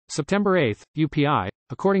September 8, UPI,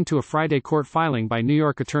 according to a Friday court filing by New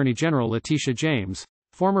York Attorney General Letitia James,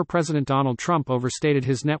 former President Donald Trump overstated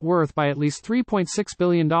his net worth by at least $3.6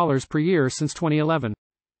 billion per year since 2011.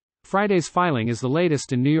 Friday's filing is the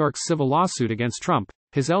latest in New York's civil lawsuit against Trump,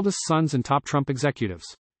 his eldest sons and top Trump executives.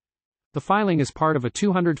 The filing is part of a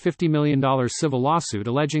 $250 million civil lawsuit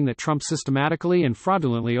alleging that Trump systematically and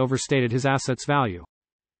fraudulently overstated his assets' value.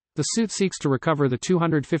 The suit seeks to recover the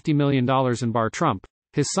 $250 million and bar Trump,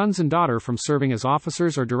 his sons and daughter from serving as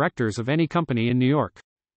officers or directors of any company in New York.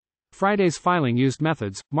 Friday's filing used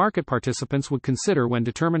methods market participants would consider when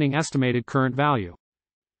determining estimated current value.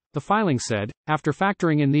 The filing said, after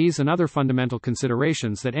factoring in these and other fundamental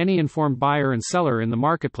considerations that any informed buyer and seller in the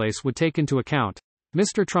marketplace would take into account,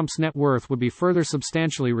 Mr. Trump's net worth would be further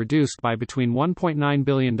substantially reduced by between $1.9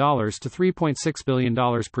 billion to $3.6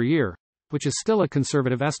 billion per year, which is still a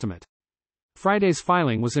conservative estimate. Friday's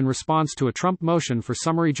filing was in response to a Trump motion for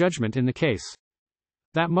summary judgment in the case.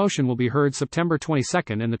 That motion will be heard September 22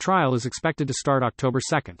 and the trial is expected to start October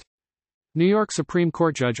 2. New York Supreme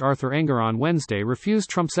Court Judge Arthur Enger on Wednesday refused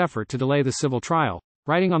Trump's effort to delay the civil trial,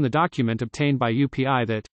 writing on the document obtained by UPI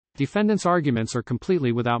that defendants' arguments are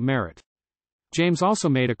completely without merit. James also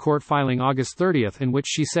made a court filing August 30 in which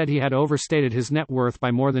she said he had overstated his net worth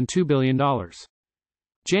by more than $2 billion.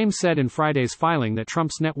 James said in Friday's filing that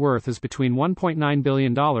Trump's net worth is between $1.9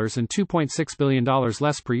 billion and $2.6 billion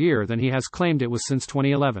less per year than he has claimed it was since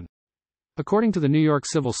 2011. According to the New York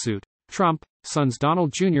civil suit, Trump, sons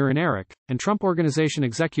Donald Jr. and Eric, and Trump Organization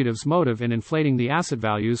executives' motive in inflating the asset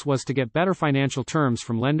values was to get better financial terms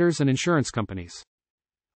from lenders and insurance companies.